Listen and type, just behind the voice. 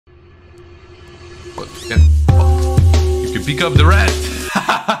You can pick up the rat.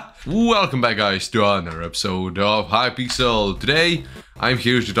 Welcome back, guys, to another episode of Hypixel. Today, I'm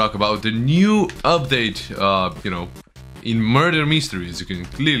here to talk about the new update, in Murder Mystery, as you can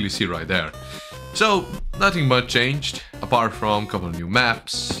clearly see right there. So, nothing much changed, apart from a couple of new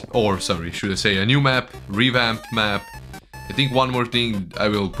maps, or sorry, should I say a new map, revamped map. I think one more thing, I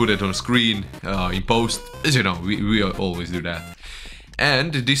will put it on screen in post, as you know, we always do that.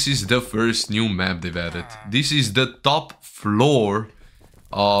 And this is the first new map they've added. This is the top floor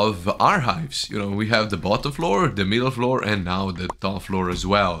of our hives. You know, we have the bottom floor, the middle floor, and now the top floor as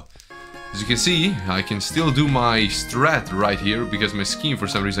well. As you can see, I can still do my strat right here, because my skin for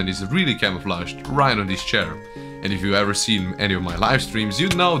some reason is really camouflaged right on this chair. And if you've ever seen any of my live streams,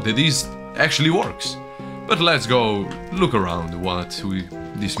 you'd know that this actually works. But let's go look around what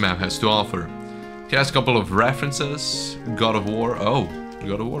this map has to offer. It has a couple of references. God of War. Oh,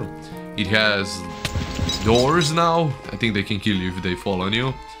 God of War. It has doors now. I think they can kill you if they fall on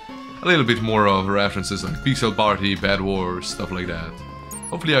you. A little bit more of references like Pixel Party, Bad Wars, stuff like that.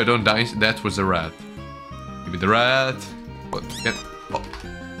 Hopefully I don't die. That was a rat. Give me the rat.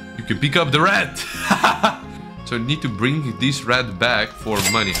 You can pick up the rat. So I need to bring this rat back for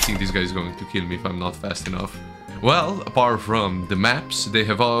money. I think this guy is going to kill me if I'm not fast enough. Well, apart from the maps, they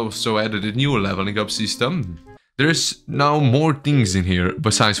have also added a new leveling up system. There's now more things in here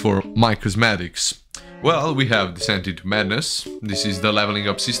besides for my cosmetics. Well, we have Descent into Madness. This is the leveling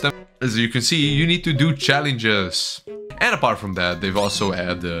up system. As you can see, you need to do challenges. And apart from that, they've also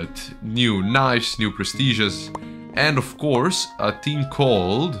added new knives, new prestiges, and of course, a thing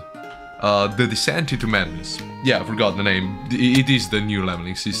called the Descent into Madness. Yeah, I forgot the name. It is the new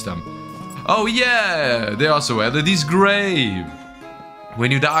leveling system. Oh yeah, they also added this grave.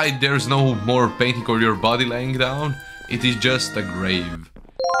 When you die, there's no more painting or your body laying down. It is just a grave.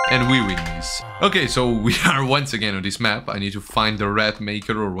 And we win this. Okay, so we are once again on this map. I need to find the rat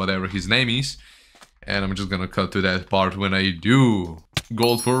maker or whatever his name is. And I'm just gonna cut to that part when I do.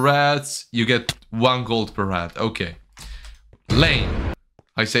 Gold for rats. You get 1 gold per rat. Okay. Lane.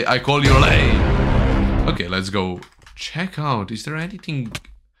 I call you Lane. Okay, let's go check out. Is there anything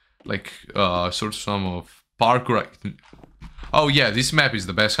like sort of some of parkour? Oh yeah, this map is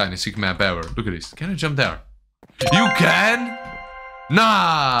the best hide and seek map ever. Look at this. Can I jump there? You can?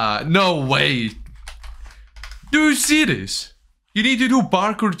 Nah, no way. Do you see this? You need to do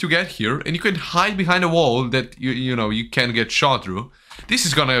parkour to get here, and you can hide behind a wall that you can get shot through. This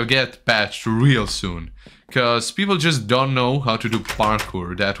is gonna get patched real soon, because people just don't know how to do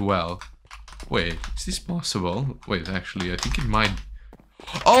parkour that well. Wait, is this possible? Wait, actually, I think it might.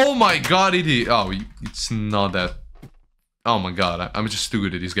 Oh my god, it is. Oh, it's not that. Oh my god, I'm just too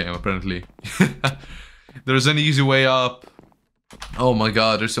good at this game, apparently. There's an easy way up. Oh my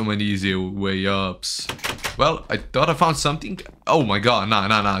god, there's so many easy way ups. Well, I thought I found something. Oh my god,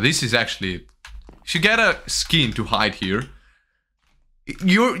 nah. This is actually. If you get a skin to hide here,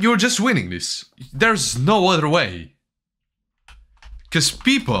 you're just winning this. There's no other way. Because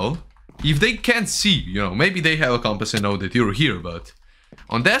people, if they can't see, maybe they have a compass and know that you're here, but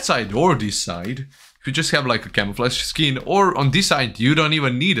on that side or this side, if you just have like a camouflage skin, or on this side you don't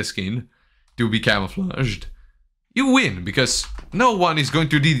even need a skin to be camouflaged, you win, because no one is going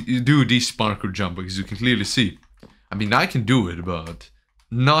to do this parkour jump, as you can clearly see. I mean, I can do it, but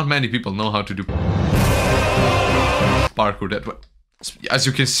not many people know how to do parkour that way. As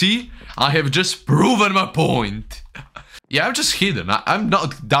you can see, I have just proven my point. Yeah, I'm just hidden. I'm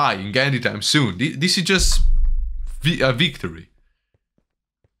not dying anytime soon. This is just a victory.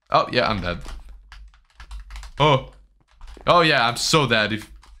 Oh, yeah, I'm dead. Oh yeah, I'm so dead.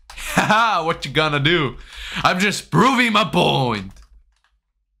 Haha, what you gonna do? I'm just proving my point.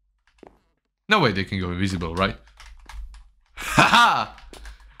 No way they can go invisible, right? Haha!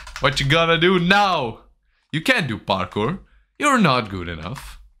 What you gonna do now? You can't do parkour. You're not good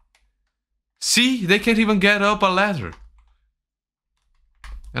enough. See, they can't even get up a ladder.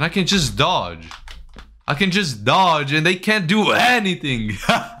 And I can just dodge. I can just dodge and they can't do anything.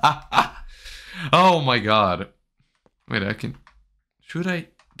 Oh my god. Wait, I can. Should I?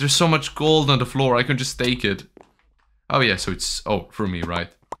 There's so much gold on the floor, I can just take it. Oh yeah, so it's. Oh, for me, right?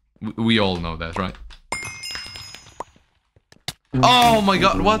 We all know that, right? Oh my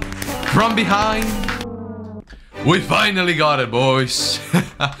god, what? From behind? We finally got it, boys.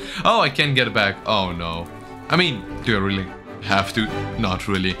 Oh, I can't get it back. Oh no. I mean, do I really have to? Not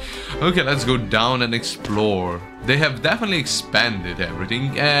really. Okay, let's go down and explore. They have definitely expanded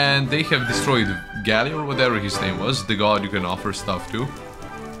everything, and they have destroyed Galley or whatever his name was, the god you can offer stuff to.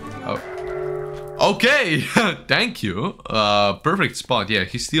 Oh. Okay, thank you. Perfect spot. Yeah,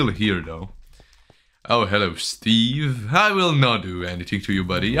 he's still here though. Oh, hello, Steve. I will not do anything to you,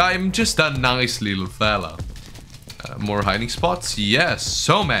 buddy. I'm just a nice little fella. More hiding spots? Yes,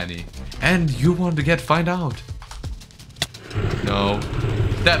 so many. And you want to find out? No.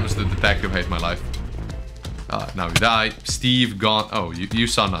 That was the detective. Hate my life. Now you die. Steve gone. Oh, you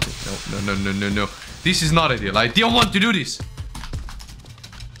saw nothing. No. This is not ideal. I don't want to do this.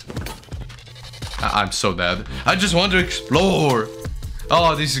 I'm so dead. I just want to explore.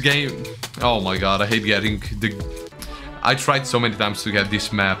 Oh, this game. Oh my god, I hate getting the... I tried so many times to get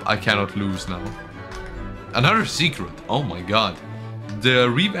this map. I cannot lose now. Another secret. Oh my god. The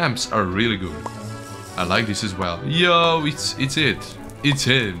revamps are really good. I like this as well. Yo, it's it. It's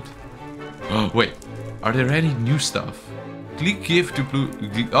it. Oh, wait. Are there any new stuff? Click gift to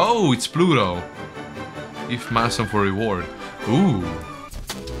Pluto. Oh, it's Pluto. Give milestone for reward. Ooh.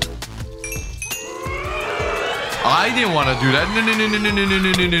 I didn't want to do that.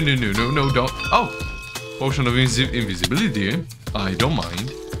 No, don't. Oh, potion of invisibility. I don't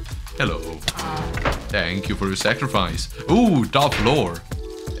mind. Hello. Thank you for your sacrifice. Ooh, top floor.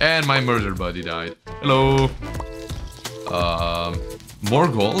 And my murder buddy died. Hello. More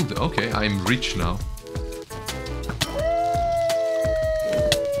gold. Okay, I'm rich now.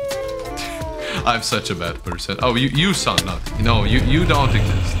 I'm such a bad person. Oh, you saw nothing. No, you don't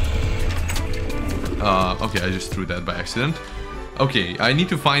exist. Okay, I just threw that by accident. Okay, I need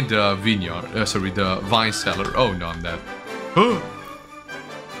to find the vineyard. Sorry, the vine cellar. Oh no, I'm dead.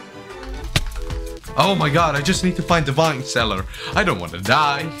 Oh my god, I just need to find the vine cellar. I don't want to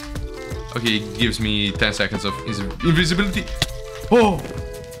die. Okay, it gives me 10 seconds of invisibility. Oh,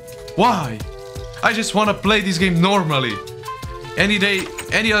 why? I just want to play this game normally. Any day,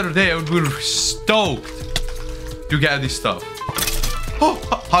 any other day, I would be stoked to get this stuff. Oh,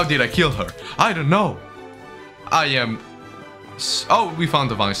 how did I kill her? I don't know. I am... Oh, we found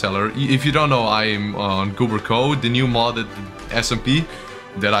the vine cellar. If you don't know, I'm on Goober Code, the new modded SMP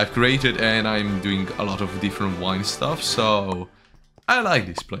that I've created, and I'm doing a lot of different wine stuff, so I like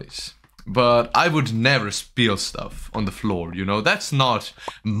this place. But I would never spill stuff on the floor, you know? That's not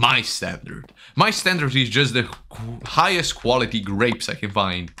my standard. My standard is just the highest quality grapes I can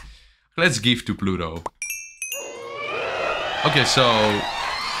find. Let's give to Pluto. Okay, so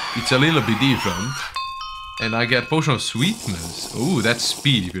it's a little bit different. And I get potion of sweetness. Ooh, that's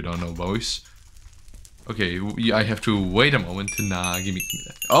speed if you don't know, boys. Okay, I have to wait a moment. Nah, give me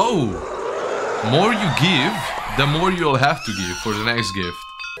that. Oh! More you give, the more you'll have to give for the next gift.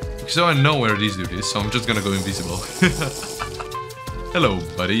 So I know where these dude is, so I'm just gonna go invisible. Hello,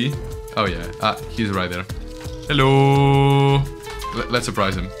 buddy. Oh yeah, he's right there. Hello! Let's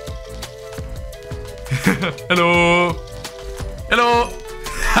surprise him. Hello! Hello!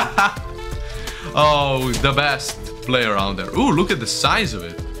 Oh, the best player around there. Ooh, look at the size of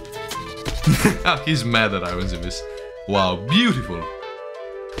it. He's mad that I was in this. Wow, beautiful.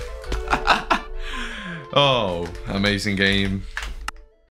 Oh, amazing game.